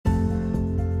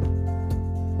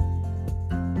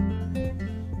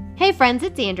Hey friends,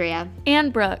 it's Andrea.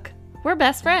 And Brooke. We're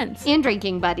best friends. And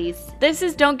drinking buddies. This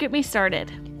is Don't Get Me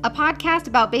Started. A podcast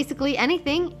about basically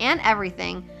anything and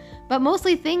everything, but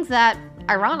mostly things that,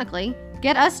 ironically,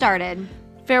 get us started.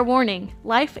 Fair warning,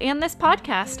 life and this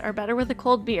podcast are better with a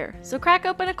cold beer, so crack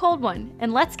open a cold one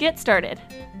and let's get started.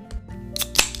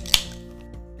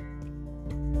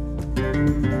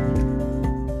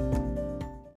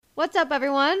 What's up,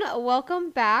 everyone? Welcome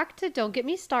back to Don't Get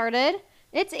Me Started.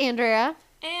 It's Andrea.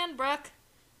 And Brooke.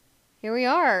 Here we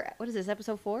are. What is this,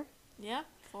 episode 4? Yeah,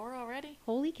 4 already.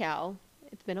 Holy cow.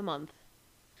 It's been a month.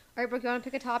 All right, Brooke, you want to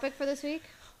pick a topic for this week?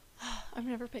 I've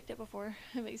never picked it before.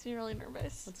 It makes me really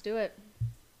nervous. Let's do it.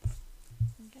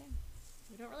 Okay.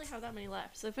 We don't really have that many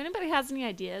left. So if anybody has any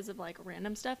ideas of like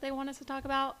random stuff they want us to talk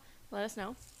about, let us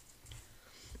know.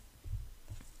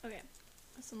 Okay.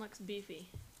 This one looks beefy.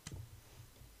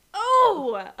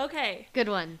 Oh! Okay. Good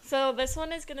one. So this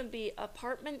one is going to be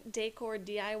apartment decor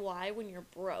DIY when you're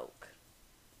broke.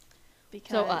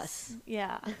 Because, So us.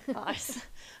 Yeah, us.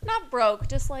 Not broke,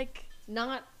 just like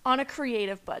Not. on a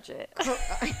creative budget.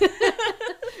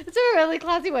 It's a really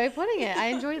classy way of putting it. I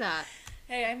enjoy that.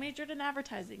 Hey, I majored in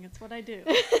advertising. It's what I do.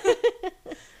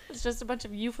 It's just a bunch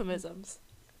of euphemisms.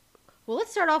 Well,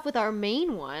 let's start off with our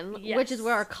main one, Yes. which is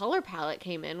where our color palette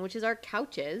came in, which is our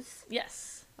couches.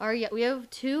 Yes. We have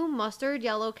 2 mustard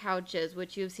yellow couches,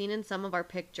 which you've seen in some of our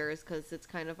pictures because it's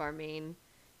kind of our main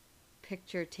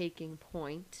picture taking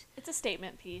point. It's a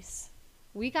statement piece.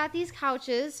 We got these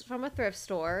couches from a thrift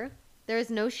store. There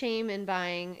is no shame in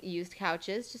buying used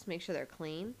couches. Just make sure they're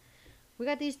clean. We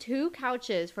got these 2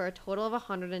 couches for a total of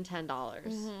 $110.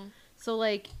 Mm-hmm. So,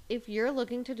 like, if you're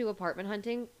looking to do apartment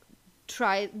hunting,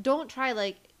 don't try,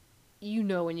 like,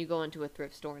 when you go into a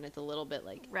thrift store and it's a little bit,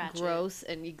 like, Ratchet. gross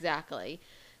and exactly.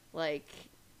 Like,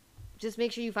 just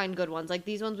make sure you find good ones. Like,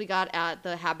 these ones we got at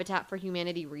the Habitat for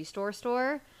Humanity Restore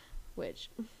store, which,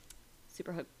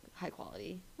 super high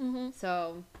quality. Mm-hmm.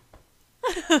 So,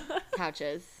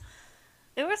 couches.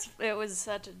 It was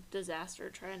such a disaster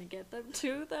trying to get them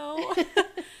too, though.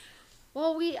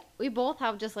 Well, we both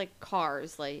have just, like,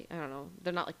 cars. Like, I don't know.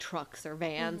 They're not, like, trucks or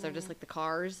vans. They're just, like, the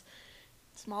cars.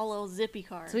 Small little zippy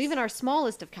cars. So even our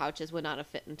smallest of couches would not have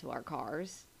fit into our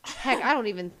cars. Heck, I don't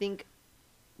even think,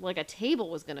 like, a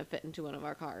table was going to fit into one of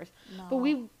our cars. No. But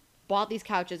we bought these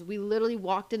couches. We literally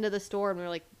walked into the store and we were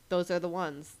like, those are the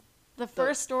ones. The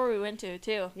first store we went to,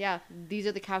 too. Yeah, these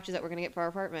are the couches that we're going to get for our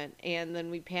apartment. And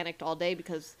then we panicked all day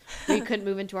because we couldn't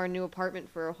move into our new apartment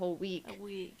for a whole week. A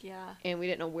week, yeah. And we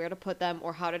didn't know where to put them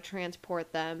or how to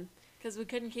transport them. Because we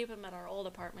couldn't keep them at our old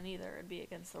apartment either. It'd be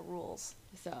against the rules.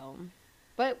 So,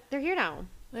 but they're here now.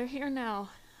 They're here now,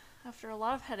 after a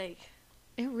lot of headache.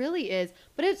 It really is.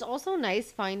 But it's also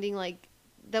nice finding, like,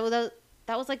 that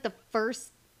was like the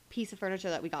first piece of furniture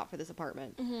that we got for this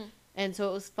apartment. Mm-hmm. And so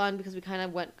it was fun because we kind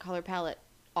of went color palette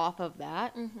off of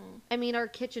that. Mm-hmm. I mean, our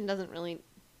kitchen, dining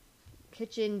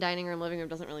room, living room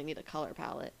doesn't really need a color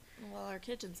palette. Well, our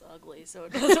kitchen's ugly, so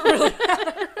it doesn't really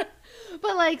matter.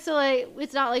 But, like, so, like,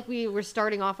 it's not like we were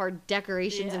starting off our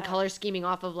decorations and Yeah. color scheming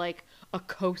off of, like, a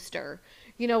coaster.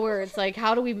 You know, where it's like,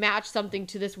 how do we match something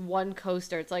to this one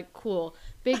coaster? It's like, cool,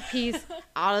 big piece,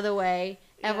 out of the way.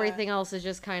 Yeah. Everything else is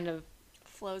just kind of,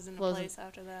 Flows into Flows place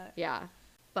after that. yeah.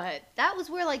 But that was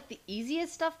where, like, the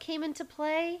easiest stuff came into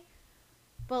play.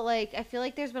 But, like, I feel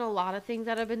like there's been a lot of things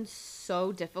that have been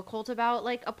so difficult about,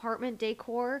 like, apartment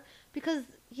decor. Because,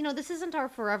 you know, this isn't our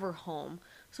forever home.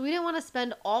 So we didn't want to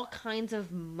spend all kinds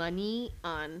of money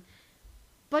on a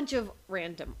bunch of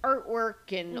random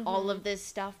artwork and all of this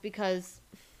stuff. Because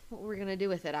what we're going to do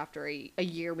with it after a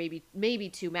year, maybe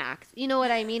 2 max. You know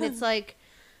what I mean? It's like,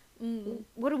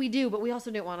 what do we do? But we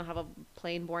also didn't want to have a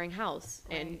plain, boring house.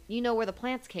 Right. And you know where the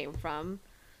plants came from.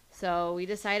 So we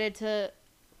decided to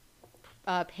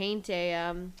paint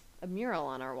a mural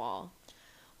on our wall.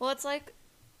 Well, it's like,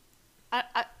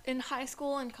 in high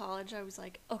school and college, I was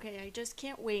like, okay, I just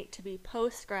can't wait to be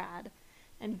post-grad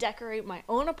and decorate my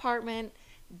own apartment,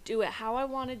 do it how I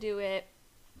want to do it.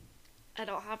 I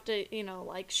don't have to,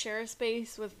 like, share a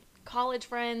space with college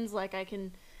friends. Like, I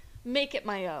can make it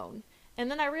my own. And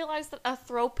then I realized that a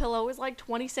throw pillow is like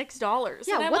 $26.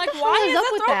 Yeah, and I'm what like, the hell why is is up a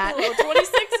with throw that? pillow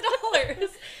 $26?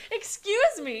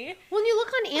 Excuse me. When you look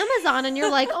on Amazon and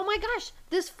you're like, oh my gosh,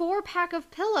 this 4-pack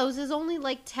of pillows is only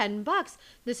like $10.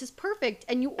 This is perfect.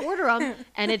 And you order them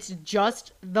and it's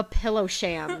just the pillow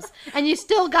shams. And you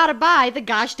still gotta buy the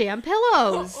gosh damn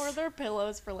pillows. Or they're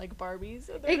pillows for like Barbies.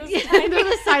 They're They're just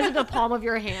the size of the palm of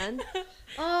your hand.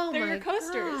 Oh They're my your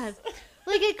coasters. God.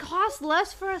 Like, it costs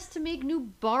less for us to make new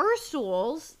bar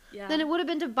stools Yeah. than it would have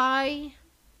been to buy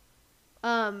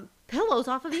pillows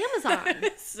off of Amazon.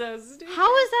 It's so stupid.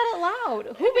 How is that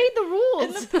allowed? Who made the rules?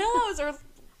 And the pillows are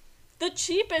the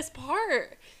cheapest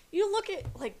part. You look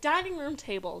at like dining room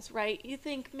tables, right? You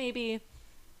think maybe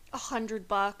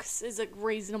 $100 is a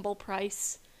reasonable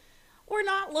price. We're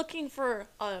not looking for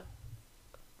a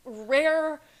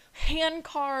rare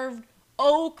hand-carved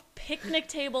oak picnic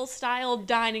table style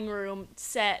dining room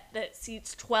set that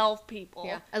seats 12 people.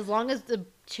 Yeah, as long as the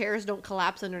chairs don't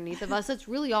collapse underneath of us, that's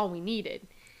really all we needed.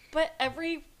 But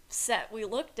every set we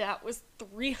looked at was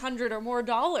 $300 or more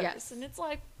dollars. Yes. And it's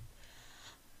like,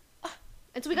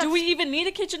 And so we got do we even need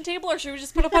a kitchen table, or should we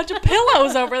just put a bunch of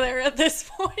pillows over there at this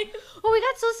point? Well, we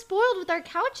got so spoiled with our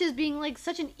couches being like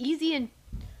such an easy and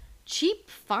cheap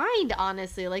find,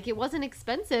 honestly. Like, it wasn't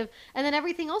expensive, and then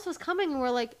everything else was coming, and we're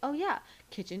like, oh yeah,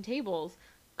 kitchen tables,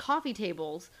 coffee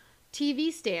tables,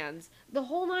 TV stands, the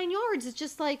whole 9 yards. It's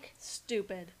just like,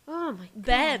 Stupid. oh my god.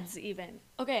 Beds, even.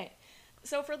 Okay,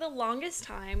 so for the longest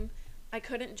time, I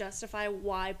couldn't justify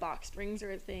why box springs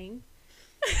are a thing.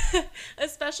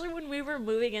 Especially when we were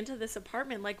moving into this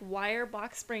apartment. Like, why are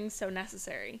box springs so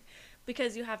necessary?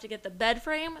 Because you have to get the bed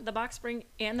frame, the box spring,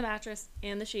 and the mattress,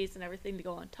 and the sheets, and everything to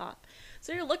go on top.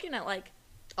 So you're looking at, like,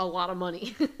 A lot of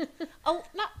money. not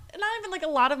even, like, a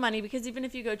lot of money, because even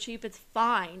if you go cheap, it's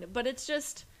fine. But it's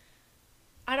just,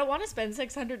 I don't want to spend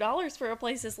 $600 for a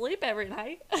place to sleep every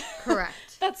night.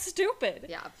 Correct. That's stupid.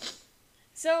 Yeah.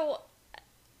 So,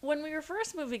 when we were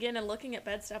first moving in and looking at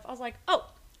bed stuff, I was like, oh,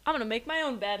 I'm going to make my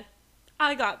own bed.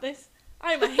 I got this.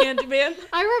 I'm a handyman.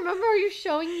 I remember you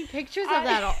showing me pictures of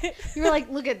that. You were like,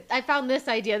 look at, I found this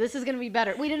idea. This is going to be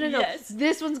better. Wait, no. Yes.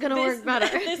 This one's going to work better.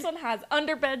 This one has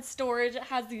underbed storage. It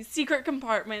has these secret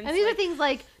compartments. And these are things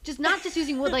like, not just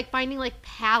using wood, like finding like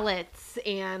pallets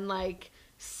and like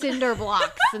cinder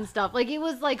blocks and stuff. Like, it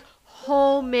was like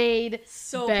homemade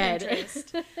so bed.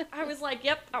 Pinterest. I was like,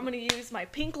 yep, I'm going to use my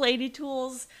pink lady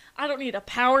tools. I don't need a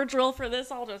power drill for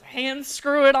this. I'll just hand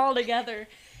screw it all together.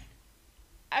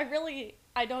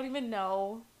 I don't even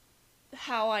know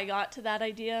how I got to that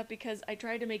idea, because I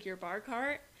tried to make your bar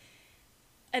cart,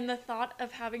 and the thought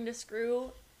of having to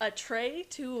screw a tray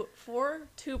to 4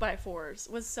 2x4s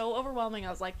was so overwhelming. I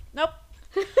was like, nope,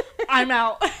 I'm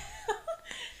out.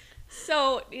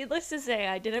 So, needless to say,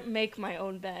 I didn't make my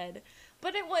own bed,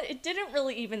 but it didn't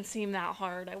really even seem that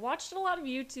hard. I watched a lot of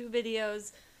YouTube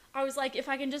videos. I was like, if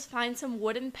I can just find some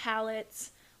wooden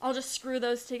pallets, I'll just screw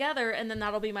those together, and then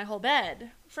that'll be my whole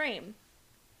bed frame.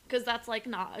 Because that's, like,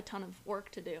 not a ton of work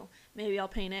to do. Maybe I'll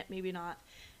paint it, maybe not.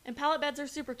 And pallet beds are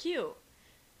super cute.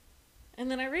 And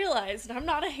then I realized I'm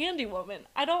not a handy woman.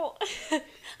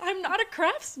 I'm not a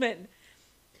craftsman.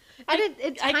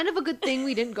 It's kind of a good thing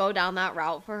we didn't go down that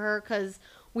route for her, because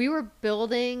we were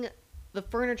building the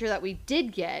furniture that we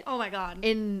did get. Oh, my God.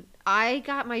 And I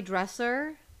got my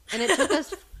dresser, and it took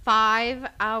us 5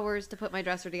 hours to put my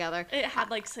dresser together. It had,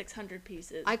 like, 600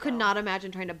 pieces. I could not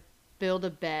imagine trying to build a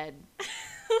bed.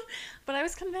 But I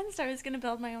was convinced I was going to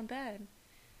build my own bed.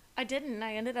 I didn't.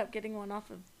 I ended up getting one off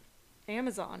of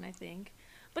Amazon, I think.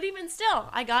 But even still,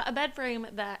 I got a bed frame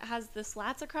that has the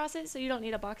slats across it, so you don't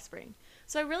need a box spring.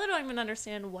 So I really don't even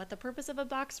understand what the purpose of a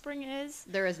box spring is.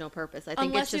 There is no purpose. I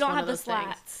think unless it's just you don't one have of the those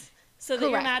slats. things. So that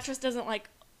your Correct. mattress doesn't, like,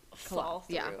 fall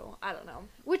through. Yeah. I don't know.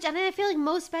 Which, and I feel like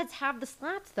most beds have the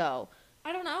slats, though.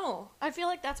 I don't know. I feel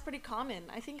like that's pretty common.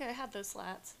 I think I had those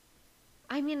slats.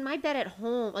 I mean, my bed at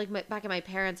home, like back at my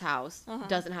parents' house, Uh-huh.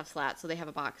 doesn't have slats, so they have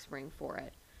a box spring for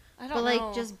it. I don't But, know.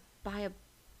 like, just buy a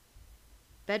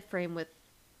bed frame with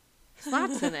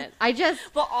slats in it. I just,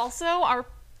 But also, our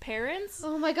parents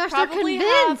oh my gosh, probably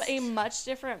they're have convinced. a much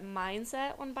different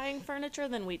mindset when buying furniture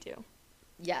than we do.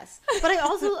 Yes. But I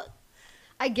also,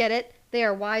 I get it. They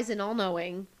are wise and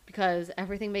all-knowing, because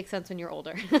everything makes sense when you're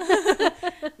older.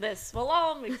 This will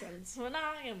all make sense when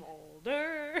I am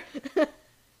older.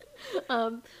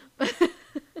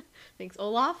 Thanks,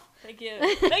 Olaf. Thank you.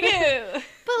 Thank you.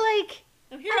 But, like,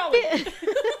 I'm here all week.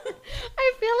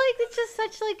 I feel like it's just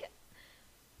such, like,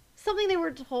 something they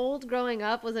were told growing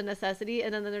up was a necessity,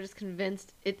 and then they're just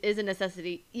convinced it is a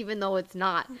necessity, even though it's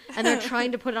not. And they're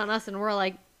trying to put it on us, and we're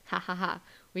like, ha ha ha,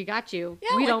 we got you.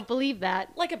 Yeah, we like- don't believe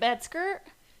that. Like a bed skirt?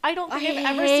 I don't think I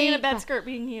I've ever seen a hate bed that. skirt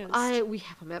being used. We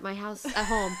have them at my house at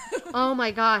home. Oh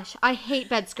my gosh, I hate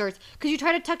bed skirts, because you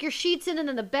try to tuck your sheets in, and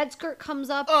then the bed skirt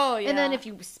comes up. Oh, And then yeah. if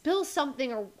you spill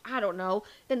something, or I don't know,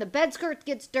 then the bed skirt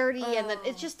gets dirty, and then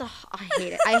it's Oh. just I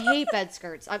hate it. I hate bed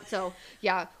skirts. So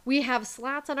yeah, we have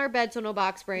slats on our bed, so no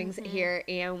box springs here,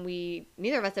 and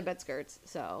neither of us have bed skirts,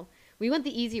 so we went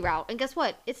the easy route, and guess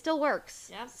what? It still works.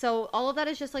 Yeah. So all of that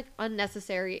is just like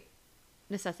unnecessary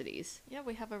necessities. Yeah,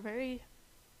 we have a very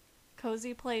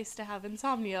cozy place to have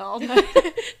insomnia all night,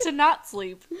 to not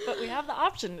sleep, but we have the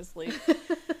option to sleep.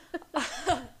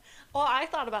 Well, I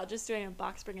thought about just doing a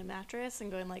box spring and mattress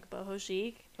and going like boho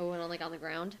chic. Oh, and like on the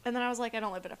ground. And then I was like, I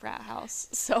don't live in a frat house,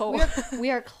 so We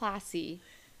are classy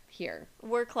here.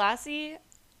 we're classy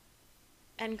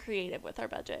and creative with our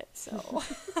budget. So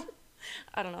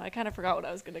I don't know. I kind of forgot what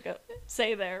I was gonna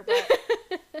say there,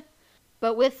 but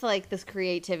But with like this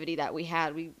creativity that we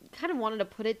had, we kind of wanted to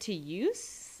put it to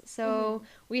use. So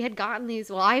we had gotten these,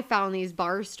 well, I found these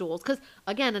bar stools. Because,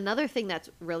 again, another thing that's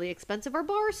really expensive are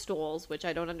bar stools, which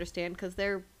I don't understand because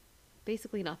they're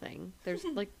basically nothing. There's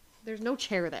there's no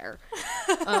chair there.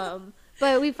 But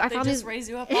I they found just these, raise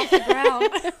you up off the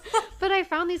ground. but I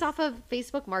found these off of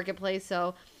Facebook Marketplace.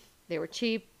 So they were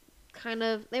cheap, kind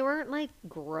of, they weren't like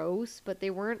gross, but they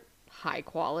weren't high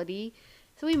quality.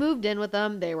 So we moved in with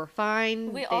them. They were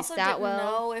fine. We They also sat didn't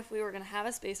well. know if we were going to have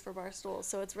a space for bar stools,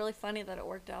 so it's really funny that it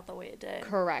worked out the way it did.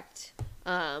 Correct.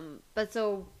 But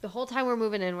so the whole time we're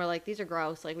moving in, we're like, these are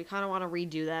gross. Like, we kind of want to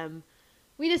redo them.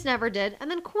 We just never did.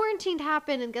 And then quarantine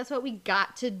happened, and guess what? We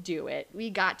got to do it. We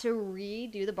got to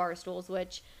redo the bar stools,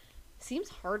 which seems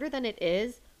harder than it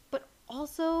is. But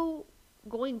also,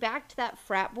 going back to that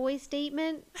frat boy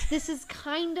statement, this is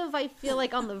kind of, I feel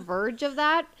like, on the verge of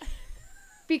that.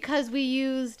 Because we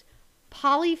used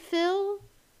polyfill,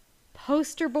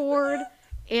 poster board,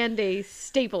 and a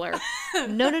stapler.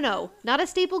 No. Not a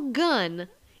staple gun.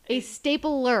 A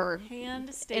stapler.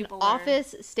 Hand stapler. An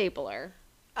office stapler.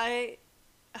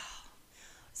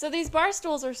 So these bar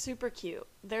stools are super cute.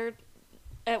 They're,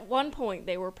 at one point,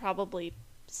 they were probably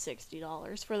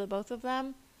 $60 for the both of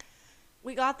them.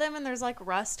 We got them, and there's like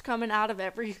rust coming out of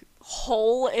every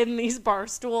hole in these bar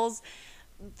stools.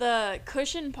 The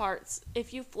cushion parts,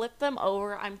 if you flip them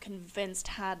over, I'm convinced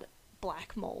had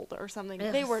black mold or something.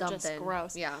 Ugh, they were just something.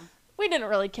 gross. Yeah. We didn't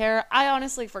really care. I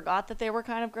honestly forgot that they were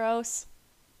kind of gross.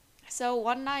 So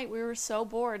one night we were so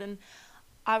bored, and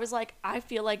I was like, I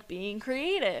feel like being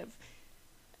creative.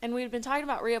 And we'd been talking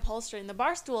about reupholstering the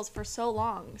bar stools for so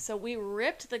long. So we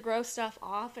ripped the gross stuff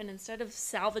off, and instead of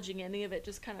salvaging any of it,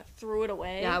 just kind of threw it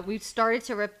away. Yeah, we started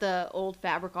to rip the old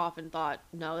fabric off and thought,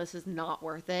 no, this is not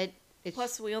worth it.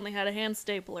 Plus, we only had a hand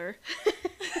stapler.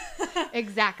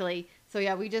 Exactly. So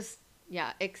yeah, we just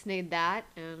ixnayed that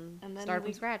and then started from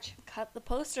we scratch. Cut the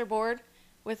poster board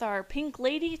with our pink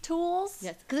lady tools.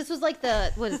 Yes, because this was like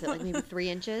what is it, like maybe 3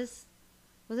 inches?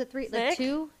 Was it 3? Like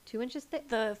Thick? 2 inches thick?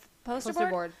 The poster Poster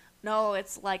board? board. No,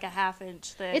 it's like a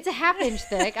half-inch thick. It's a half-inch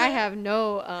thick. I have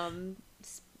no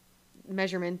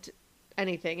measurement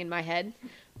anything in my head.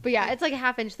 But yeah, it's like a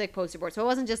half-inch thick poster board. So it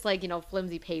wasn't just like,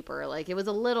 flimsy paper. Like, it was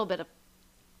a little bit of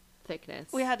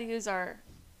thickness. We had to use our,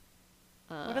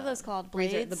 what are those called?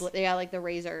 razor, Blades? like the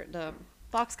razor, the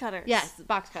Box cutters. yes,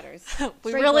 box cutters.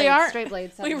 we Straight really blades, aren't. straight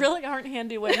blades. We sorry. really aren't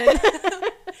handy women.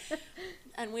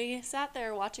 And we sat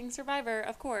there watching Survivor,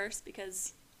 of course,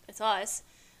 because it's us,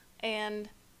 and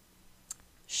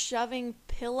shoving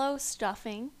pillow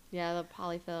stuffing Yeah, the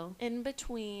polyfill. in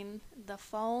between the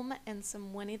foam and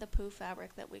some Winnie the Pooh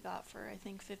fabric that we got for, I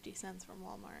think, 50 cents from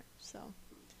Walmart. So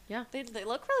Yeah, they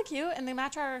look really cute, and they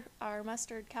match our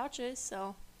mustard couches,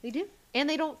 so. they do, and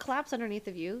they don't collapse underneath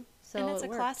of you. So And it's a it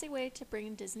works. classy way to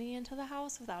bring Disney into the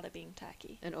house without it being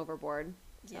tacky. And overboard.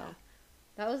 So Yeah.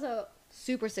 that was a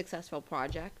super successful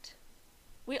project.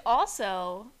 We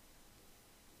also,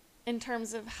 in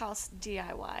terms of house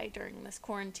DIY during this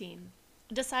quarantine,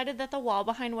 decided that the wall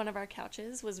behind one of our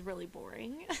couches was really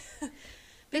boring.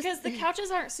 Because the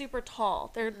couches aren't super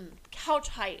tall. They're couch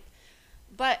height.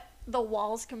 But the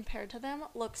walls compared to them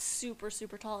look super,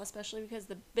 super tall, especially because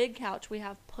the big couch we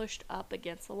have pushed up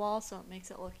against the wall, so it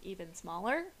makes it look even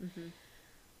smaller. Mm-hmm.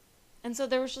 And so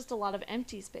there was just a lot of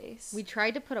empty space. We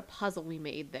tried to put a puzzle we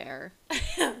made there,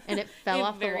 and it fell A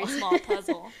off the very wall. small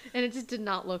puzzle. And it just did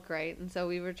not look right. And so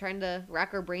we were trying to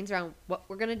rack our brains around what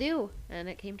we're going to do. And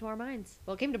it came to our minds.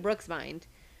 Well, it came to Brooke's mind.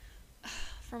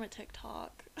 From a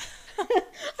TikTok.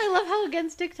 I love how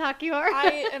against TikTok you are.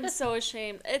 I am so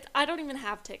ashamed. I don't even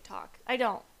have TikTok. I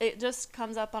don't. It just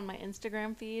comes up on my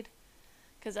Instagram feed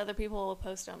because other people will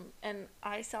post them. And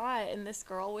I saw it, and this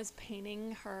girl was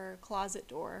painting her closet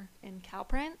door in cow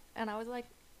print. And I was like,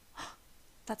 oh,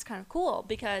 that's kind of cool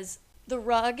because the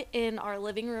rug in our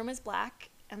living room is black.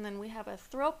 And then we have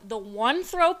the one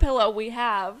throw pillow we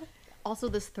have. Also,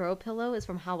 this throw pillow is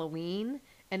from Halloween.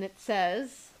 And it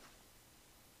says,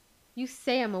 "You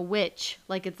say I'm a witch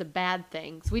like it's a bad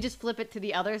thing." So we just flip it to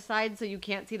the other side so you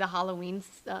can't see the Halloween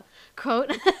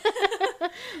quote.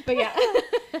 But yeah.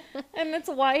 And it's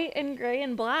white and gray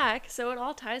and black, so it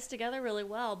all ties together really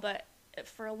well. But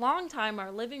for a long time,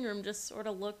 our living room just sort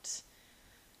of looked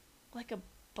like a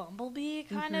bumblebee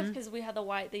kind of, because we had the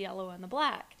white, the yellow, and the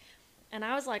black. And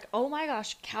I was like, oh my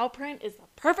gosh, cow print is the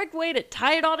perfect way to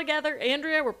tie it all together.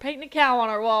 Andrea, we're painting a cow on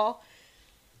our wall.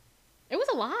 It was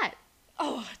a lot.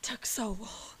 Oh, it took so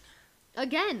long.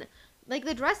 Again, like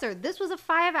the dresser, this was a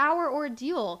 5-hour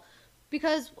ordeal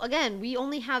because, again, we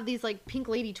only have these like pink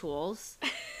lady tools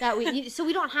that we so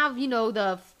we don't have,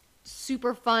 the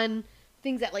super fun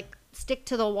things that like stick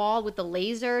to the wall with the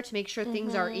laser to make sure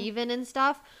things are even and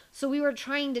stuff. So we were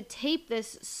trying to tape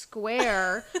this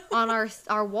square on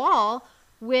our wall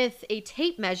with a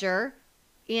tape measure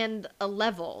and a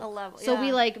level. So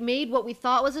we like made what we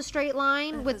thought was a straight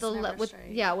line with the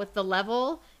with the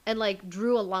level and like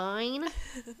drew a line.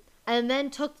 And then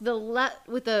took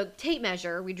with the tape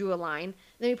measure, we drew a line.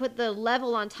 Then we put the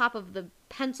level on top of the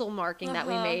pencil marking that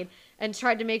we made and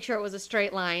tried to make sure it was a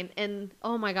straight line. And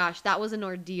oh my gosh, that was an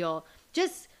ordeal.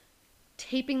 Just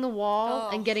taping the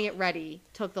wall and getting it ready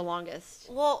took the longest.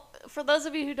 Well, for those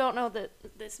of you who don't know, that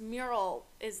this mural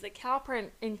is the cow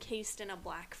print encased in a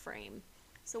black frame.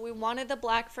 So we wanted the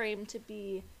black frame to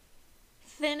be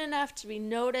thin enough to be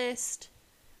noticed,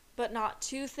 but not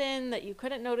too thin that you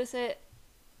couldn't notice it.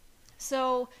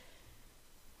 So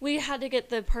we had to get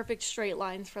the perfect straight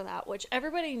lines for that, which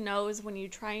everybody knows when you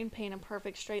try and paint a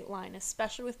perfect straight line,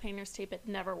 especially with painter's tape, it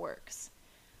never works.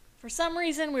 For some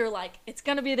reason, we were like, it's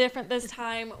going to be different this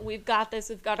time. We've got this.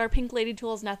 We've got our pink lady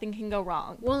tools. Nothing can go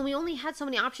wrong. Well, we only had so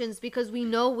many options because we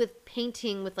know with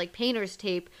painting with like painter's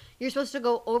tape, you're supposed to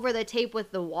go over the tape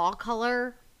with the wall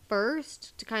color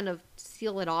first to kind of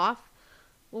seal it off.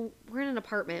 Well, we're in an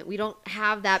apartment. We don't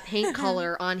have that paint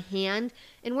color on hand,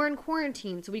 and we're in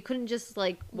quarantine, so we couldn't just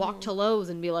like walk to Lowe's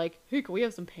and be like, hey, can we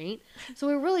have some paint? So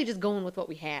we were really just going with what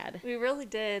we had. We really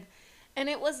did. And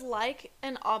it was like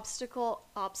an obstacle.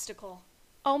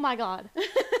 Oh my God.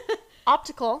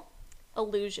 Optical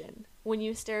illusion. When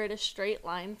you stare at a straight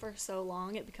line for so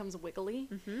long, it becomes wiggly.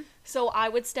 Mm-hmm. So I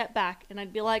would step back and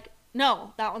I'd be like,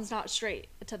 no, that one's not straight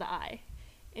to the eye.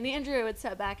 And Andrea would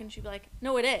step back and she'd be like,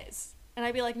 no, it is. And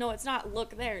I'd be like, no, it's not.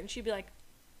 Look there. And she'd be like,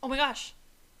 oh my gosh,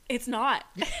 it's not.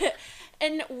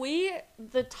 And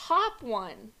the top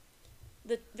one,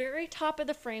 the very top of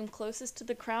the frame closest to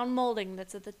the crown molding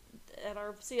that's at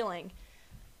our ceiling,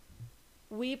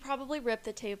 we probably ripped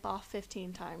the tape off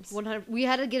 15 times. 100. We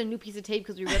had to get a new piece of tape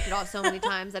because we ripped it off so many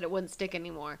times that it wouldn't stick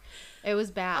anymore. It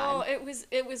was bad. Oh,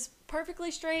 it was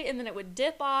perfectly straight, and then it would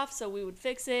dip off, so we would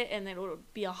fix it, and then it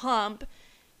would be a hump.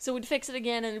 So we'd fix it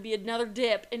again, and it'd be another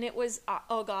dip, and it was,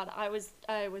 oh God, I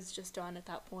was just done at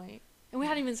that point. And we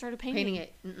hadn't even started painting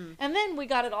it. Mm-mm. And then we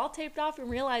got it all taped off and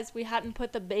realized we hadn't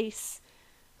put the base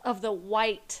of the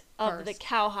white of the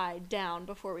cowhide down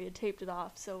before we had taped it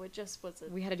off. So it just was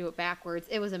we had to do it backwards.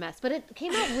 It was a mess, but it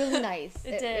came out really nice.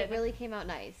 It did. It really came out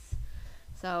nice.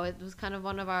 So it was kind of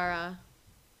one of our...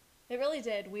 It really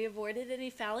did. We avoided any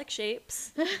phallic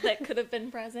shapes that could have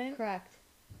been present. Correct.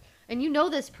 And you know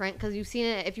this print because you've seen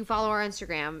it. If you follow our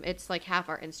Instagram, it's like half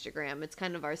our Instagram. It's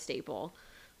kind of our staple.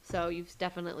 So you've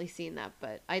definitely seen that.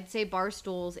 But I'd say bar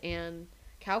stools and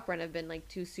cow print have been like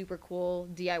two super cool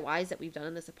DIYs that we've done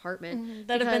in this apartment. Mm-hmm.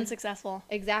 That have been successful.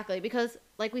 Exactly. Because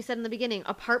like we said in the beginning,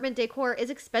 apartment decor is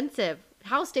expensive.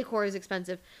 House decor is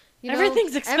expensive.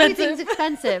 Everything's expensive. Everything's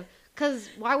expensive. Because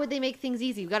why would they make things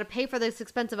easy? You got to pay for this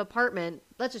expensive apartment.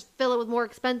 Let's just fill it with more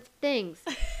expensive things.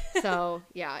 So,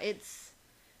 yeah,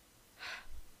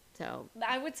 So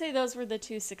I would say those were the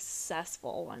two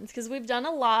successful ones because we've done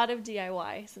a lot of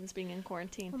DIY since being in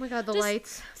quarantine. Oh my God, the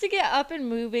lights. To get up and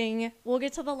moving. We'll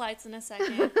get to the lights in a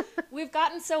second. We've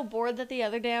gotten so bored that the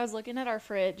other day I was looking at our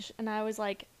fridge and I was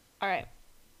like, all right,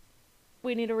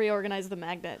 we need to reorganize the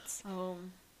magnets. Oh.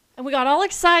 And we got all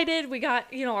excited. We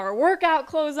got, our workout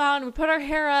clothes on. We put our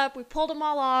hair up. We pulled them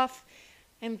all off.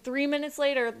 And 3 minutes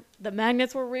later, the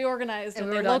magnets were reorganized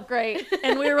and they looked great.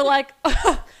 And we were like,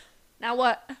 now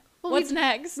what? Well, what's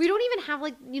next? We don't even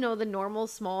have the normal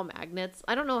small magnets.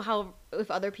 I don't know if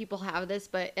other people have this,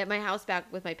 but at my house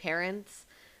back with my parents,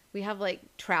 we have like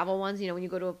travel ones. When you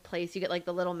go to a place, you get like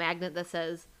the little magnet that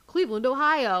says Cleveland,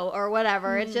 Ohio or whatever.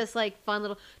 Mm. It's just like fun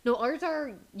little. No, ours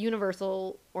are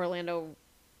Universal Orlando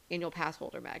annual pass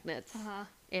holder magnets. Uh-huh.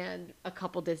 And a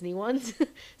couple Disney ones.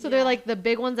 So they're like the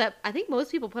big ones that I think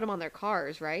most people put them on their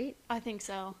cars, right? I think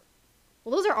so.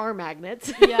 Well, those are our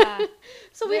magnets. Yeah.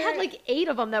 So we had like 8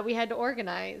 of them that we had to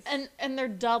organize. And they're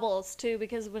doubles too,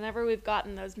 because whenever we've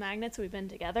gotten those magnets, we've been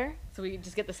together. So we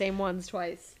just get the same ones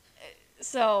twice.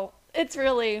 So it's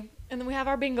really, and then we have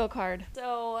our bingo card.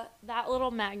 So that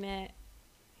little magnet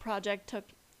project took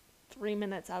 3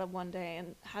 minutes out of one day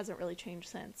and hasn't really changed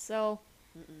since. So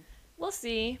we'll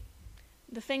see.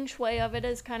 The feng shui of it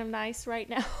is kind of nice right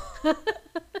now.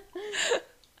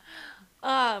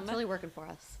 It's really working for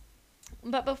us.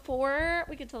 But before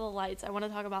we get to the lights, I want to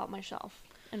talk about my shelf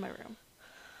in my room.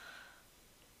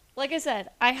 Like I said,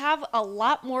 I have a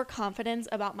lot more confidence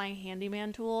about my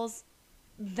handyman tools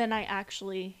than I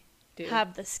actually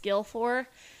have the skill for.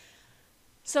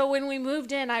 So when we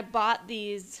moved in, I bought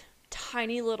these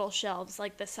tiny little shelves,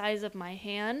 like the size of my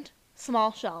hand,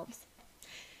 small shelves.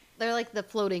 They're like the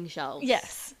floating shelves.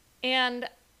 Yes. And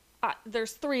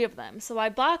there's 3 of them. So I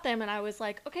bought them and I was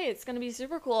like, okay, it's going to be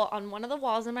super cool. On one of the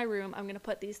walls in my room, I'm going to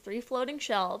put these 3 floating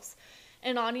shelves.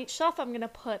 And on each shelf, I'm going to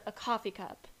put a coffee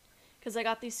cup. Because I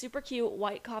got these super cute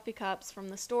white coffee cups from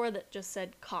the store that just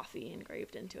said coffee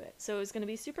engraved into it. So it was going to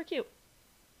be super cute.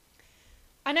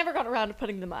 I never got around to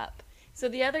putting them up. So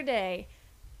the other day,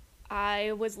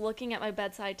 I was looking at my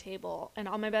bedside table. And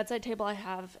on my bedside table, I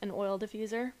have an oil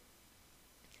diffuser.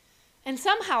 And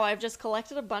somehow I've just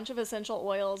collected a bunch of essential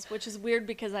oils, which is weird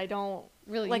because I don't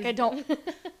really like, I don't,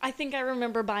 I think I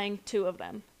remember buying 2 of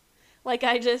them. Like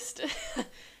I just,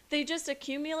 they just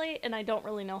accumulate and I don't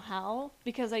really know how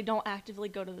because I don't actively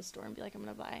go to the store and be like, I'm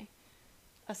going to buy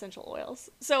essential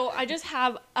oils. So I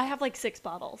have like 6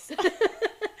 bottles.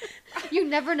 You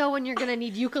never know when you're going to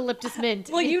need eucalyptus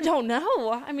mint. Well, you don't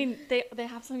know. I mean, they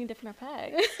have so many different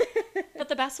pegs. But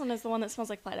the best one is the one that smells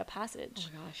like Flight of Passage.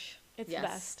 Oh my gosh. It's the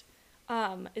best.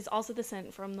 Is also the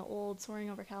scent from the old Soaring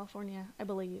Over California, I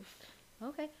believe.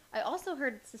 Okay. I also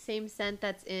heard it's the same scent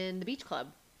that's in the beach club.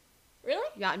 Really?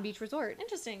 Yacht and Beach Resort.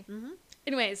 Interesting. Mm-hmm.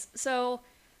 Anyways, so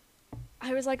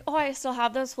I was like, oh, I still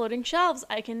have those floating shelves.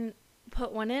 I can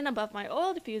put one in above my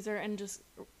oil diffuser and just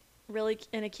really,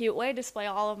 in a cute way, display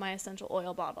all of my essential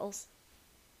oil bottles.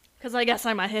 Because I guess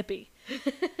I'm a hippie.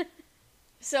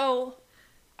 So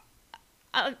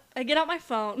I get out my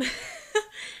phone.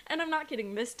 And I'm not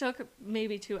kidding. This took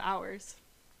maybe 2 hours.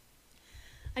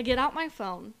 I get out my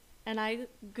phone and I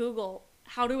Google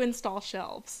how to install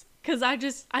shelves. Because I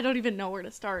don't even know where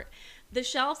to start. The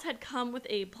shelves had come with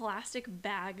a plastic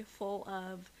bag full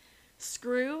of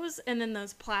screws and then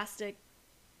those plastic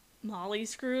Molly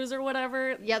screws or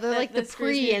whatever. Yeah, they're like the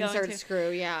pre-insert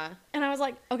screw, yeah. And I was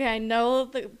like, okay, I know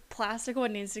the plastic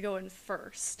one needs to go in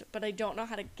first, but I don't know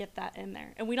how to get that in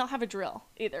there. And we don't have a drill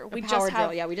either. We just have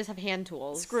drill. Yeah, we just have hand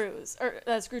tools. Screws, or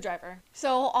a screwdriver. So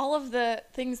all of the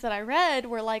things that I read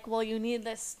were like, well, you need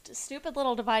this stupid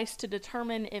little device to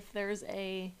determine if there's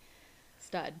a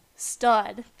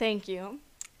stud, thank you,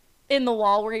 in the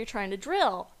wall where you're trying to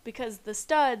drill. Because the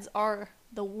studs are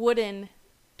the wooden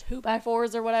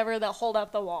 2x4s or whatever that hold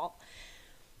up the wall.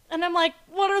 And I'm like,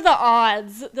 what are the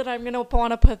odds that I'm going to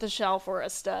want to put the shelf where a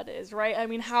stud is, right? I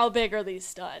mean, how big are these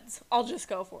studs? I'll just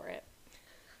go for it.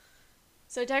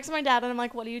 So I text my dad and I'm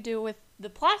like, what do you do with the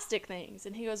plastic things?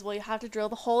 And he goes, well, you have to drill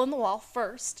the hole in the wall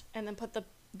first and then put the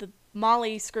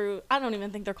Molly screw. I don't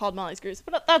even think they're called Molly screws,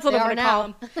 but that's what I'm going to call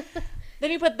them.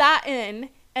 Then you put that in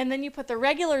and then you put the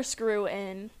regular screw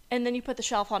in and then you put the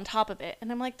shelf on top of it.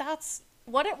 And I'm like,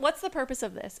 what's the purpose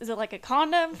of this? Is it like a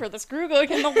condom for the screw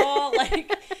going in the wall?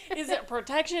 Like, is it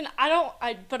protection?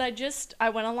 I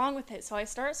went along with it. So I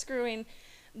start screwing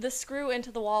the screw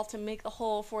into the wall to make the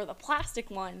hole for the plastic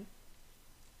one.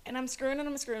 And I'm screwing and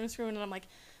I'm like,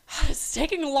 oh, this is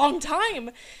taking a long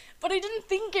time. But I didn't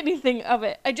think anything of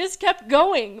it. I just kept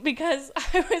going because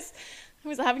I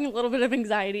was having a little bit of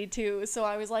anxiety too. So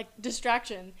I was like,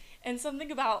 distraction. And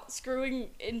something about screwing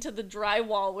into the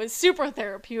drywall was super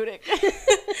therapeutic.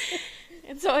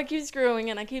 And so I keep screwing.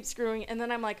 And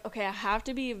then I'm like, okay, I have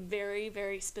to be very,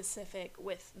 very specific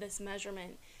with this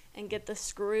measurement and get the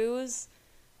screws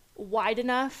wide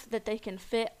enough that they can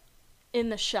fit in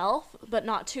the shelf, but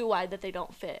not too wide that they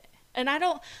don't fit. And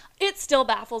it still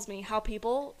baffles me how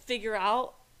people figure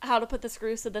out how to put the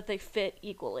screws so that they fit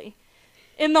equally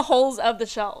in the holes of the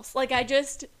shelves. Like, I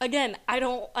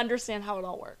don't understand how it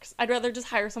all works. I'd rather just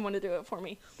hire someone to do it for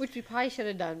me. Which we probably should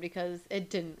have done because it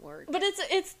didn't work. But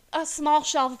it's a small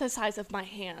shelf the size of my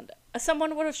hand.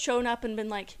 Someone would have shown up and been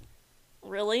like,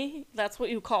 really? That's what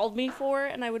you called me for?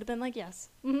 And I would have been like, yes.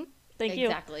 Mm-hmm. Thank you.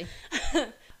 Exactly.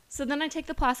 So then I take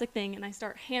the plastic thing and I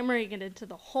start hammering it into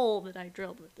the hole that I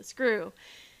drilled with the screw.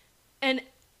 And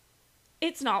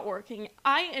it's not working.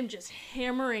 I am just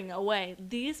hammering away.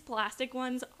 These plastic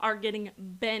ones are getting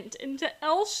bent into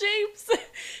L shapes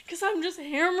because I'm just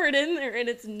hammering in there and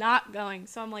it's not going.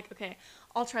 So I'm like, okay,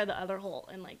 I'll try the other hole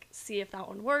and like see if that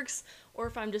one works or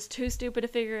if I'm just too stupid to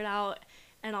figure it out.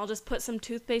 And I'll just put some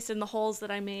toothpaste in the holes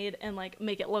that I made and like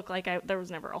make it look like there was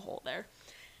never a hole there.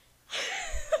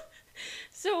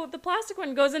 So the plastic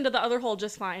one goes into the other hole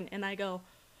just fine. And I go,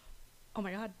 oh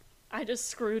my God, I just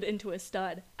screwed into a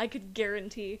stud. I could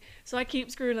guarantee. So I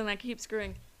keep screwing and I keep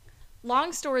screwing.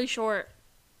 Long story short,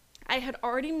 I had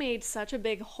already made such a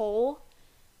big hole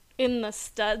in the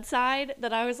stud side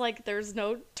that I was like, there's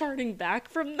no turning back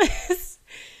from this.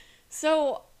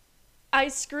 So I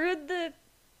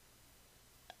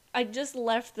just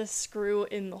left the screw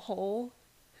in the hole.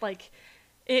 Like,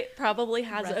 it probably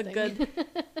has a good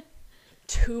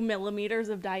 2 millimeters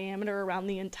of diameter around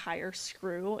the entire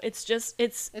screw. It's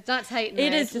not tight.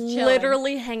 It is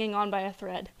literally hanging on by a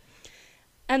thread.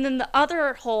 And then the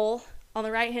other hole on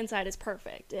the right hand side is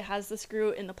perfect. It has the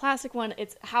screw in the plastic one.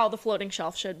 It's how the floating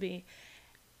shelf should be.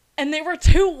 And they were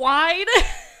too wide.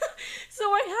 So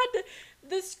I had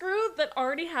the screw that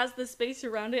already has the space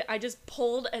around it, I just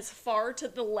pulled as far to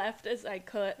the left as I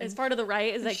could, as far to the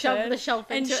right as I could. Shoved the shelf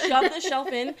into it. Shoved the shelf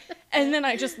in, and then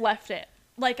I just left it.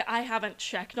 Like, I haven't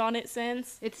checked on it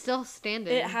since. It's still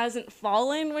standing. It hasn't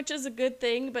fallen, which is a good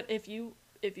thing, but if you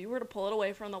were to pull it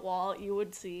away from the wall, you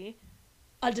would see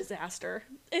a disaster.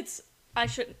 I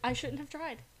shouldn't have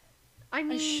tried.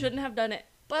 I shouldn't have done it.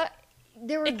 But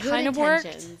there were it good kind of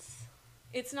intentions. worked.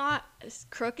 It's not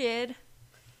crooked.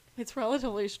 It's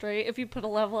relatively straight. If you put a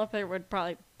level up there, it would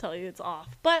probably tell you it's off.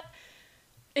 But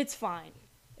it's fine.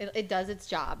 It does its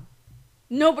job.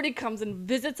 Nobody comes and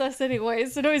visits us anyway,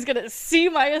 so nobody's going to see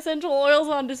my essential oils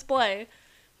on display.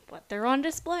 But they're on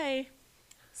display.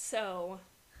 So,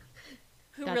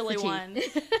 who That's really the tea. won?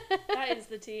 That is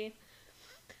the tea.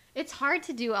 It's hard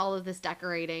to do all of this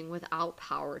decorating without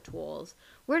power tools.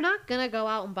 We're not going to go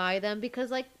out and buy them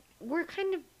because, like, we're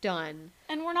kind of done.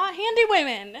 And we're not handy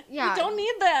women. Yeah. We don't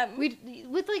need them.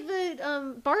 With, like,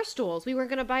 the bar stools, we weren't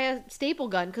going to buy a staple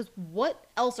gun because what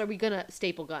else are we going to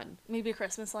staple gun? Maybe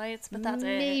Christmas lights, but that's it.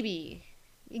 Maybe.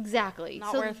 Exactly.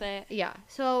 Not worth it. Yeah.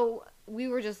 So we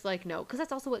were just like, no, because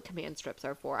that's also what command strips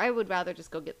are for. I would rather just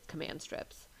go get command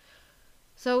strips.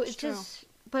 So it's true. just,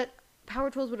 but power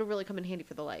tools would have really come in handy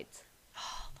for the lights.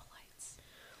 Oh, the lights.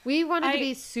 We wanted to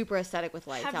be super aesthetic with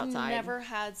lights outside. I've never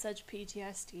had such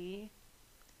PTSD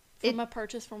from a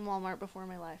purchase from Walmart before in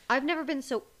my life. I've never been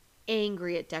so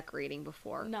angry at decorating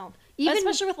before. No. Even,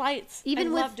 especially with lights. Even I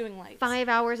with love doing lights. 5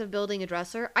 hours of building a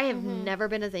dresser, I have never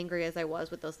been as angry as I was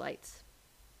with those lights.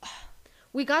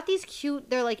 We got these cute,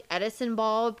 they're like Edison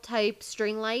bulb type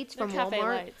string lights from cafe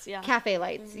Walmart. Lights, yeah. Cafe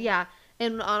lights, yeah.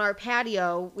 And on our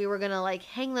patio, we were going to like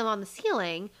hang them on the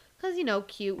ceiling because, you know,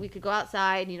 cute. We could go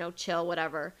outside, you know, chill,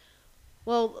 whatever.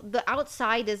 Well, the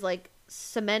outside is like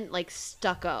cement, like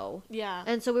stucco. Yeah.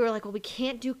 And so we were like, well, we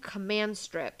can't do command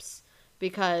strips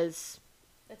because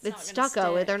it's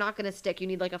stucco. Stick. They're not going to stick. You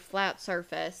need like a flat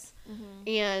surface.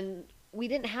 And we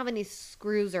didn't have any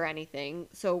screws or anything.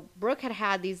 So Brooke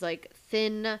had these like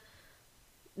thin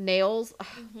nails.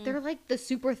 They're like the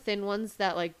super thin ones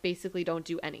that like basically don't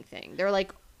do anything. They're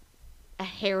like a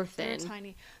hair thin. They're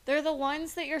tiny. They're the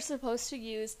ones that you're supposed to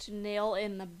use to nail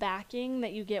in the backing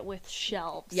that you get with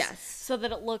shelves. Yes. So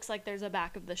that it looks like there's a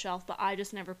back of the shelf, but I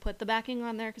just never put the backing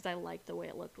on there because I liked the way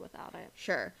it looked without it.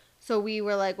 Sure. So we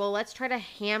were like, well, let's try to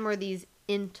hammer these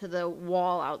into the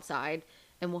wall outside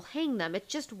and we'll hang them.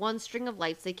 It's just one string of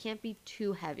lights. They can't be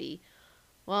too heavy.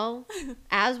 Well,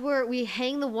 as we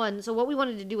hang the one, so what we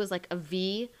wanted to do was like a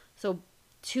V, so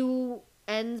 2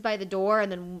 ends by the door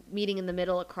and then meeting in the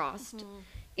middle across.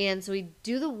 And so we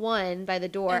do the one by the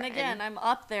door. And again, I'm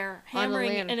up there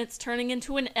hammering land. and it's turning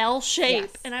into an L shape.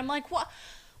 Yes. And I'm like, what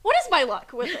is my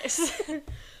luck with this?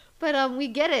 But we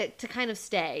get it to kind of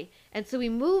stay. And so we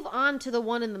move on to the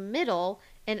one in the middle.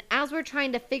 And as we're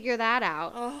trying to figure that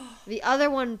out, the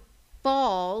other one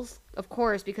falls, of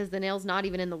course, because the nail's not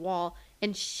even in the wall,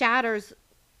 and shatters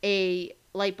a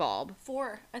light bulb.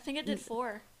 4. I think it did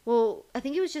 4. Well, I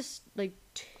think it was just like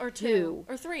 2. Or 2.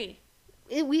 Or 3.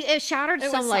 It shattered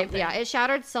It some was light. something. Yeah, it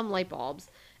shattered some light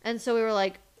bulbs. And so we were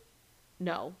like,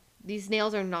 no, these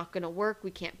nails are not going to work.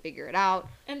 We can't figure it out.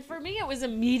 And for me, it was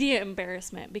immediate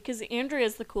embarrassment because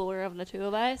Andrea's the cooler of the two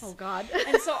of us. Oh, God.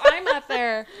 And so I'm up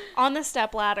there on the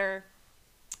stepladder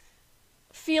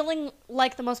feeling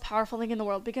like the most powerful thing in the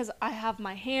world because I have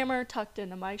my hammer tucked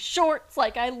into my shorts.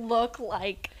 Like, I look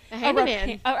like A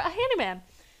handyman. A handyman.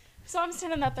 So I'm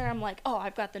standing up there. I'm like, oh,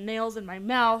 I've got the nails in my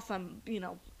mouth. I'm,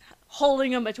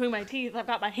 holding them between my teeth. I've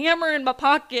got my hammer in my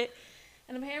pocket.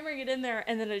 And I'm hammering it in there,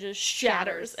 and then it just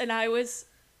shatters. And I was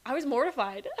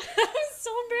mortified. I was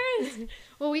so embarrassed.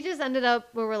 Well, we just ended up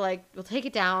where we're like, we'll take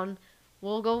it down.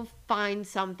 We'll go find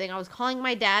something. I was calling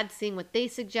my dad, seeing what they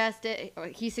suggested, or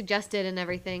he suggested and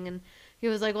everything. And he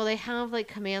was like, well, they have like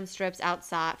command strips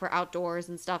outside for outdoors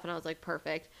and stuff. And I was like,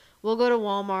 perfect. We'll go to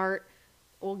Walmart.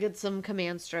 We'll get some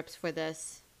command strips for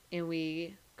this. And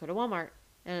we go to Walmart.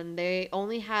 And they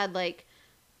only had like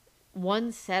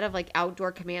one set of like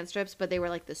outdoor command strips, but they were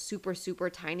like the super, super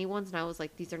tiny ones. And I was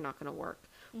like, these are not going to work.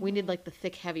 We need like the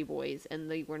thick, heavy boys, and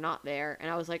they were not there.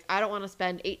 And I was like, I don't want to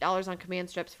spend $8 on command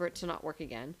strips for it to not work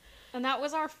again. And that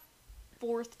was our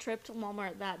 4th trip to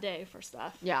Walmart that day for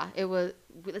stuff. Yeah, it was.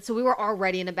 So we were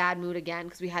already in a bad mood again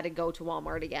because we had to go to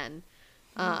Walmart again.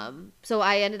 So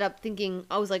I ended up thinking,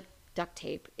 I was like, duct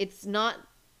tape. It's not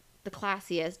the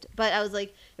classiest, but I was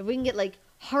like, if we can get like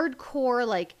hardcore,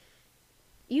 like,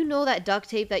 you know, that duct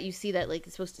tape that you see that like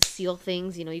is supposed to seal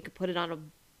things. You know, you could put it on a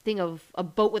thing of a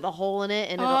boat with a hole in it,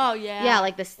 and yeah,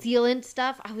 like the sealant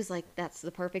stuff. I was like, that's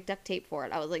the perfect duct tape for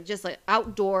it. I was like, just like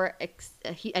outdoor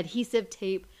adhesive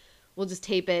tape. We'll just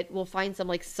tape it. We'll find some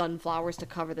like sunflowers to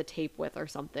cover the tape with or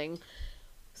something.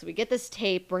 So we get this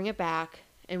tape, bring it back,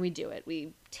 and we do it.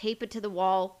 We tape it to the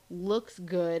wall. Looks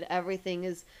good. Everything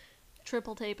is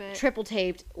triple tape it. Triple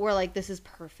taped. We're like, this is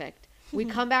perfect. We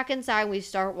come back inside and we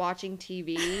start watching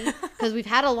TV because we've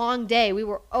had a long day. We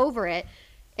were over it.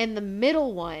 And the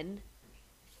middle one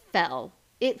fell.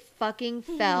 It fucking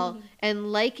fell.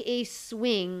 And like a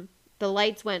swing, the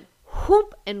lights went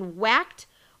whoop and whacked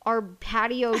our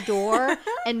patio door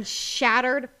and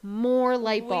shattered more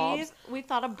light bulbs. We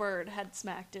thought a bird had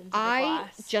smacked into the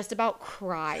glass. I just about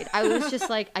cried. I was just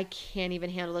like, I can't even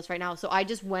handle this right now. So I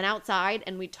just went outside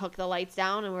and we took the lights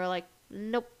down and we were like,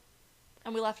 nope.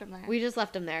 And we left him there. We just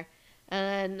left him there.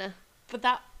 And But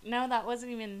that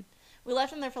wasn't even, we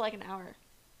left him there for like an hour.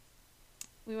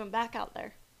 We went back out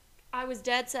there. I was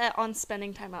dead set on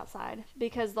spending time outside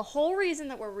because the whole reason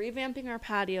that we're revamping our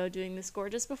patio, doing this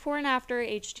gorgeous before and after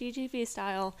HGTV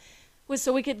style, was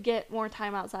so we could get more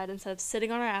time outside instead of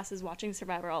sitting on our asses watching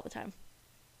Survivor all the time.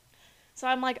 So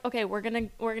I'm like, okay, we're gonna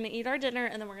eat our dinner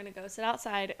and then we're gonna go sit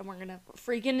outside and we're gonna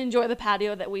freaking enjoy the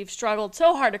patio that we've struggled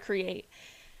so hard to create.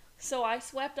 So I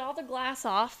swept all the glass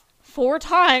off 4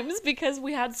 times because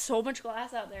we had so much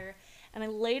glass out there, and I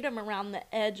laid them around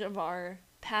the edge of our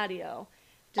patio.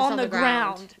 Just on the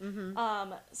ground.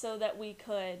 Mm-hmm. So that we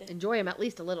could enjoy them at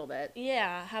least a little bit.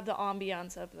 Yeah, have the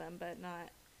ambiance of them, but not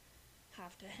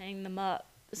have to hang them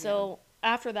up. So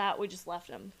after that, we just left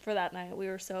them for that night. We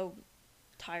were so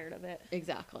tired of it.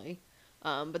 Exactly.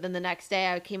 But then the next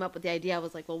day, I came up with the idea. I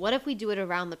was like, well, what if we do it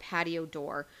around the patio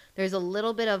door? There's a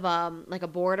little bit of like a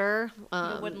border,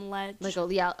 a wooden ledge,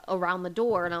 around the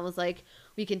door. And I was like,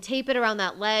 we can tape it around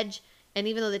that ledge. And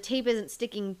even though the tape isn't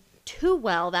sticking too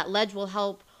well, that ledge will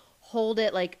help hold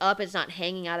it like up. It's not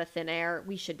hanging out of thin air.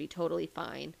 We should be totally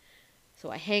fine. So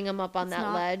I hang them up on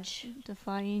that ledge.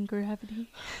 Defying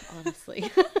gravity.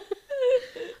 Honestly.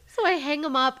 So I hang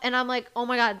them up and I'm like, oh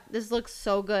my God, this looks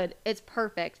so good. It's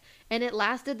perfect. And it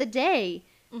lasted the day.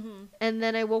 Mm-hmm. And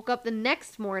then I woke up the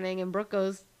next morning and Brooke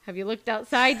goes, have you looked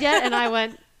outside yet? And I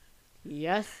went,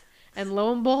 yes. And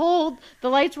lo and behold, the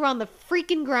lights were on the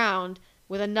freaking ground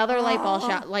with another light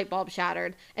bulb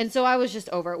shattered. And so I was just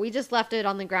over it. We just left it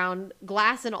on the ground,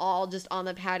 glass and all, just on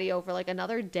the patio for like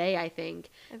another day, I think.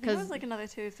 I think it was like another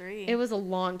 2 or 3. It was a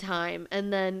long time.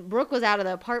 And then Brooke was out of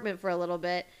the apartment for a little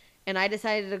bit. And I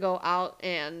decided to go out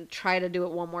and try to do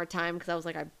it one more time because I was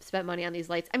like, I spent money on these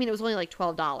lights. I mean, it was only like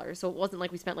 $12. So it wasn't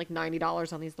like we spent like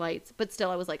 $90 on these lights. But still,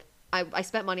 I was like, I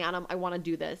spent money on them. I want to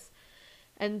do this.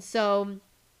 And so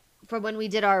for when we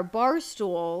did our bar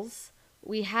stools,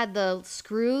 we had the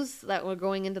screws that were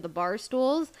going into the bar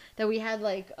stools that we had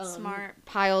like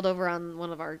piled over on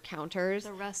one of our counters.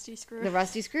 The rusty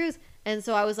screws. And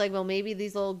so I was like, well, maybe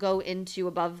these will go into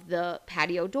above the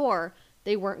patio door.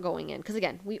 They weren't going in because,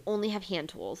 again, we only have hand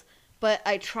tools. But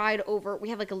I tried we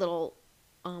have like a little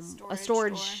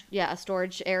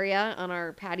storage area on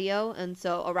our patio. And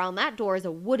so around that door is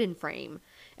a wooden frame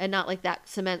and not like that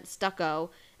cement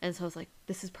stucco. And so I was like,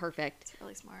 this is perfect. It's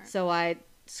really smart. So I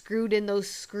screwed in those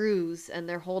screws and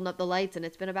they're holding up the lights. And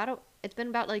it's been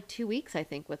about like 2 weeks, I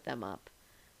think, with them up.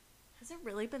 Has it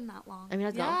really been that long? I mean,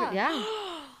 it's gone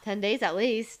for 10 days at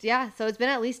least. Yeah. So it's been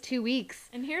at least 2 weeks.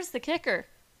 And here's the kicker.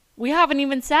 We haven't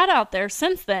even sat out there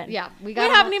since then. Yeah. We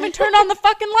haven't even turned on the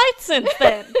fucking lights since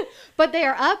then. But they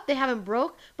are up. They haven't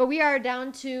broke. But we are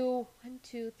down to 1,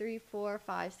 2, 3, 4,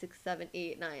 5, 6, 7,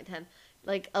 8, 9, 10.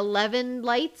 Like 11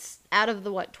 lights out of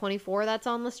the 24 that's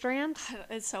on the Strand.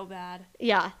 It's so bad.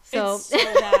 Yeah, so it's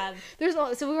so bad.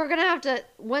 So we were gonna have to,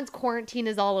 once quarantine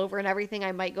is all over and everything,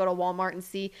 I might go to Walmart and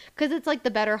see, because it's like the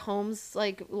Better Homes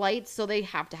like lights, so they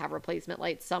have to have replacement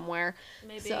lights somewhere.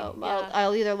 Maybe. So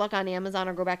I'll either look on Amazon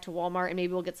or go back to Walmart and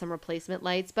maybe we'll get some replacement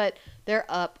lights. But they're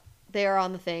up. They are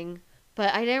on the thing.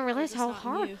 But I didn't realize how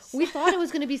hard. We thought it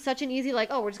was going to be such an easy, like,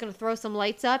 oh, we're just going to throw some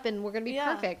lights up and we're going to be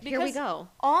perfect. Here we go.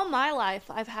 All my life,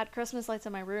 I've had Christmas lights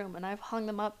in my room, and I've hung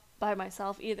them up by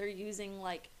myself, either using,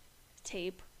 like,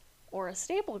 tape or a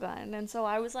staple gun. And so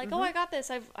I was like, oh, I got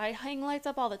this. I hang lights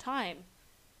up all the time.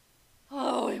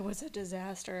 Oh, it was a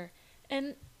disaster.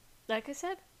 And like I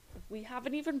said, we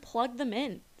haven't even plugged them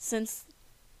in since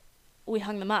we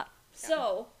hung them up.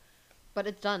 So But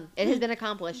it's done. It has been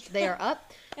accomplished. They are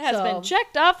up. it has So- been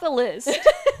checked off the list.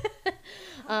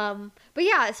 But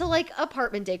yeah, so like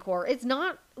apartment decor, it's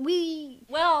not, we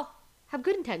Well, have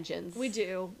good intentions. we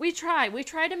do. We try. We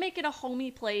try to make it a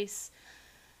homey place.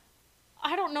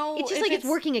 I don't know. It's just if like it's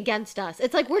working against us.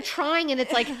 It's like we're trying and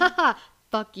it's like, haha,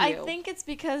 fuck you. I think it's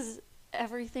because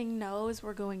everything knows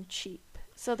we're going cheap.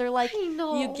 So they're like, I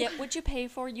know. you get what you pay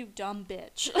for, you dumb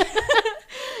bitch.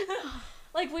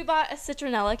 Like, we bought a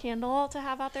citronella candle to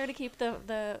have out there to keep the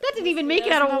That didn't even make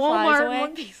it out of mosquitoes and the flies Walmart. away.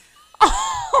 One piece.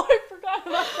 Oh, I forgot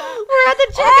about that. We're at the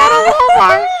checkout of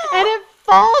Walmart and it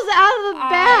falls out of the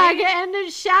bag and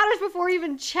it shatters before you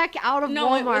even check out of No,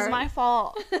 Walmart. it was my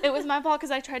fault. It was my fault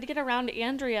because I tried to get around to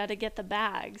Andrea to get the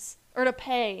bags or to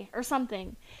pay or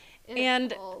something.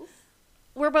 And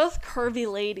we're both curvy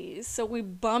ladies, so we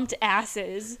bumped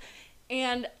asses.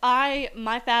 And my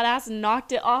fat ass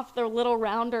knocked it off the little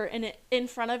rounder and it in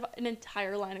front of an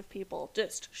entire line of people,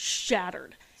 just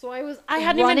shattered. So I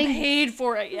hadn't running, even paid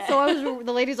for it yet. So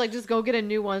the ladies like, just go get a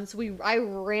new one. So I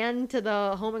ran to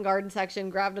the home and garden section,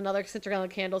 grabbed another citronella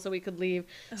candle so we could leave.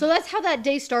 So that's how that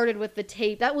day started with the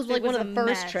tape. That was like It was one of a the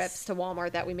first mess. trips to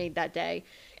Walmart that we made that day.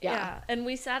 Yeah. And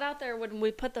we sat out there when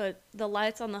we put the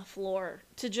lights on the floor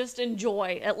to just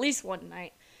enjoy at least one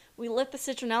night. We lit the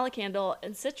citronella candle,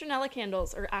 and citronella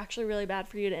candles are actually really bad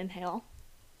for you to inhale.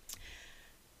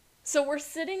 So we're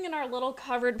sitting in our little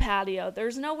covered patio.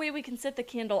 There's no way we can sit the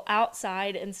candle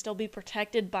outside and still be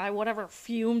protected by whatever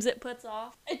fumes it puts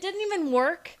off. It didn't even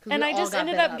work, 'Cause and we I all just got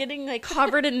ended bit up up. getting like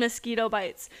covered in mosquito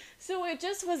bites. So it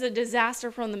just was a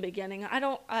disaster from the beginning.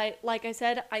 Like I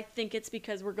said, I think it's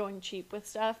because we're going cheap with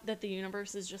stuff that the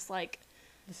universe is just like,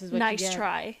 This is what nice you get.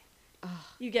 try.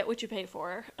 You get what you pay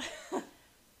for.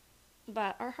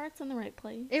 But our heart's in the right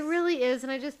place. It really is,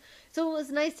 and so it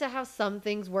was nice to have some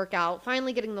things work out.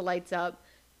 Finally getting the lights up,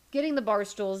 getting the bar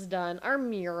stools done, our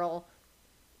mural.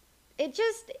 It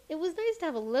was nice to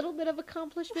have a little bit of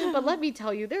accomplishment, but let me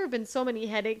tell you, there have been so many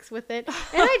headaches with it,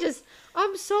 and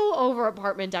I'm so over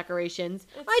apartment decorations.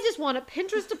 I just want a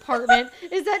Pinterest apartment.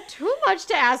 Is that too much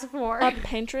to ask for? A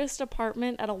Pinterest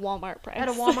apartment at a Walmart price. At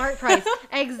a Walmart price.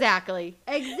 Exactly.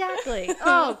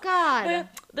 Oh, God.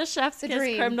 The chef's The kiss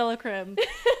dream. creme de la creme.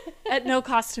 At no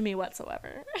cost to me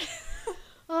whatsoever.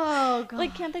 Oh, God.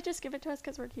 Like, can't they just give it to us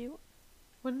because we're cute?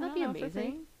 Wouldn't I that be don't know, for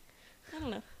amazing? free. I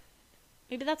don't know.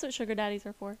 Maybe that's what sugar daddies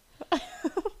are for.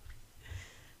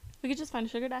 We could just find a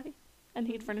sugar daddy, and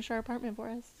he'd furnish our apartment for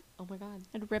us. Oh, my God.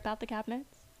 And rip out the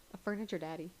cabinets. A furniture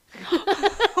daddy.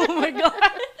 Oh my god.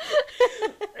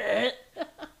 That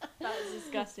was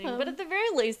disgusting. But at the very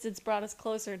least, it's brought us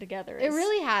closer together. It as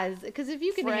really has, because if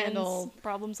you can friends, handle...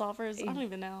 problem solvers. I don't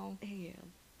even know. Yeah.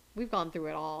 We've gone through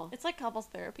it all. It's like couples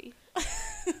therapy.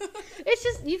 It's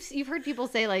just you've heard people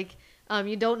say like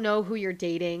you don't know who you're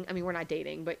dating. I mean, we're not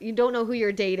dating, but you don't know who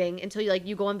you're dating until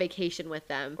you go on vacation with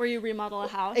them. Or you remodel a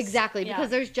house. Exactly, Yeah. because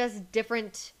there's just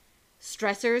different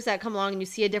stressors that come along and you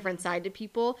see a different side to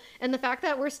people. And the fact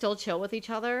that we're still chill with each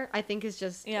other, I think is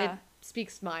just Yeah. it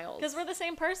speaks miles. Because we're the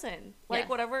same person. Like, Yeah.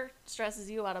 whatever stresses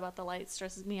you out about the lights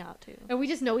stresses me out, too. And we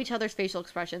just know each other's facial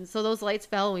expressions. So those lights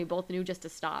fell and we both knew just to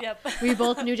stop. Yep. We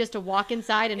both knew just to walk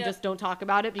inside and Yep. just don't talk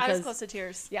about it because I was close to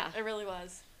tears. Yeah. It really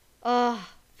was.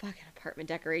 Fucking apartment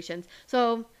decorations.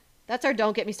 So that's our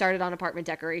don't get me started on apartment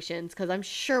decorations, because I'm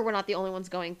sure we're not the only ones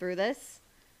going through this.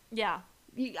 Yeah.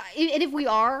 And if we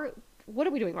are, what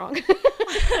are we doing wrong?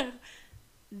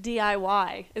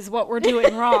 DIY is what we're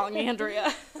doing wrong,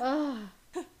 Andrea. Well,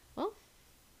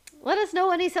 let us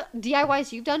know any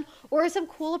DIYs you've done or some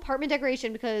cool apartment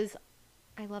decoration, because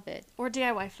I love it. Or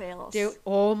DIY fails. Dude,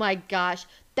 oh my gosh.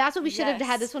 That's what we should have Yes.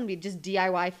 had this one be, just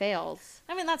DIY fails.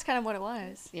 I mean, that's kind of what it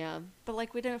was. Yeah, But,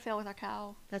 like, we didn't fail with our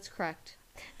cow. that's correct.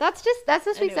 That's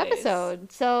this week's Anyways.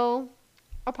 episode. So,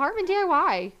 apartment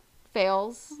DIY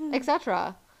fails,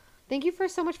 etc. Thank you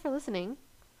so much for listening.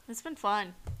 It's been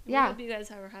fun. Yeah. We hope you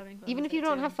guys are having fun. Even with if you it,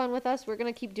 don't too. have fun with us, we're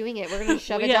going to keep doing it. We're going to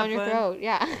shove We it down have your fun. throat.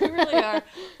 Yeah. We really are.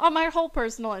 On my whole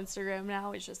personal Instagram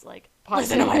now, it's just like, Podcast.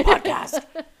 listen to my podcast.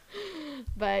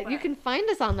 But you can find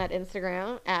us on that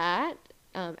Instagram at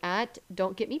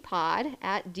Don't Get Me Pod,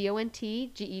 at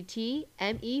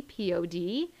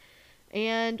DONTGETMEPOD.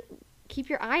 And keep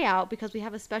your eye out because we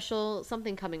have a special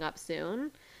something coming up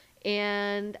soon.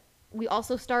 And we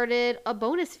also started a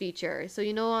bonus feature. So,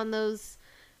 on those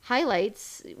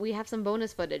highlights, we have some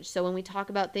bonus footage. So when we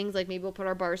talk about things like maybe we'll put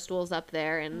our bar stools up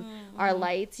there and our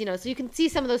lights, so you can see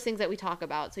some of those things that we talk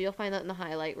about. So you'll find that in the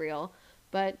highlight reel.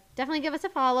 But definitely give us a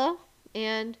follow,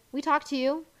 and we talk to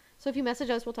you. So if you message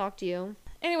us, we'll talk to you.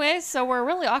 Anyway, so we're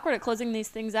really awkward at closing these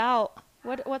things out.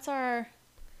 What's our...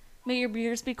 May your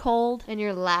beers be cold. And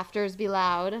your laughters be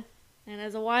loud. And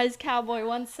as a wise cowboy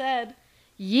once said...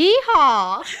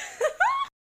 Yeehaw!